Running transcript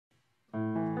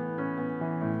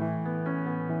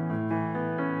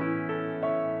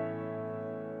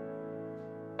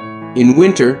In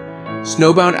winter,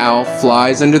 Snowbound Owl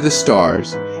flies under the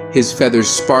stars, his feathers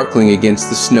sparkling against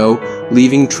the snow,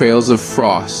 leaving trails of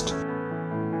frost.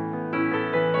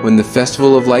 When the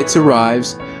Festival of Lights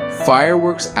arrives,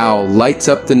 Fireworks Owl lights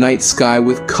up the night sky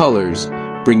with colors,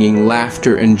 bringing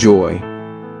laughter and joy.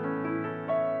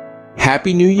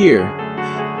 Happy New Year!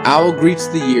 Owl greets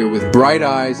the year with bright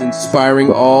eyes, inspiring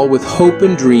all with hope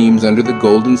and dreams under the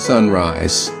golden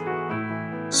sunrise.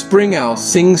 Spring Owl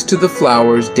sings to the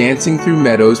flowers, dancing through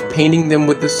meadows, painting them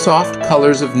with the soft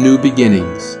colors of new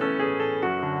beginnings.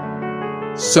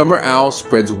 Summer Owl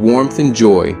spreads warmth and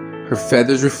joy, her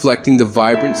feathers reflecting the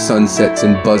vibrant sunsets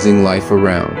and buzzing life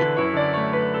around.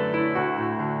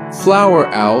 Flower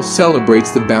Owl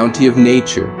celebrates the bounty of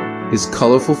nature. His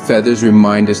colorful feathers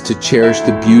remind us to cherish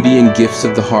the beauty and gifts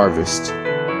of the harvest.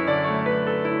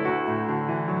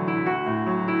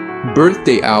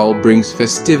 Birthday Owl brings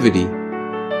festivity,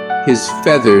 his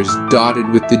feathers dotted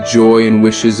with the joy and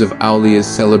wishes of Owlia's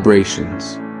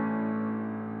celebrations.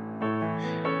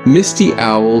 Misty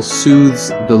Owl soothes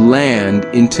the land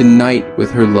into night with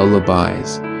her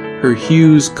lullabies, her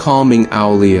hues calming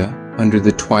Owlia under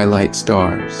the twilight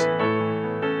stars.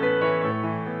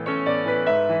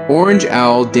 Orange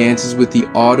Owl dances with the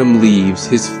autumn leaves,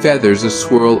 his feathers a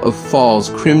swirl of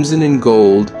fall's crimson and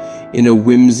gold in a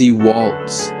whimsy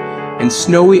waltz. And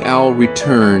Snowy Owl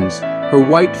returns, her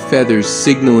white feathers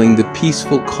signaling the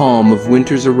peaceful calm of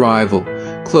winter's arrival,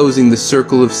 closing the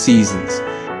circle of seasons.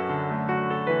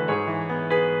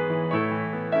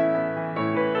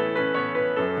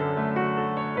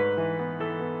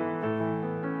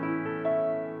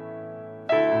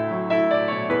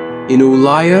 In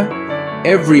Owlia,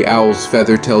 every owl's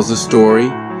feather tells a story,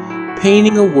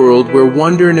 painting a world where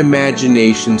wonder and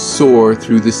imagination soar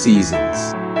through the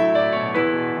seasons.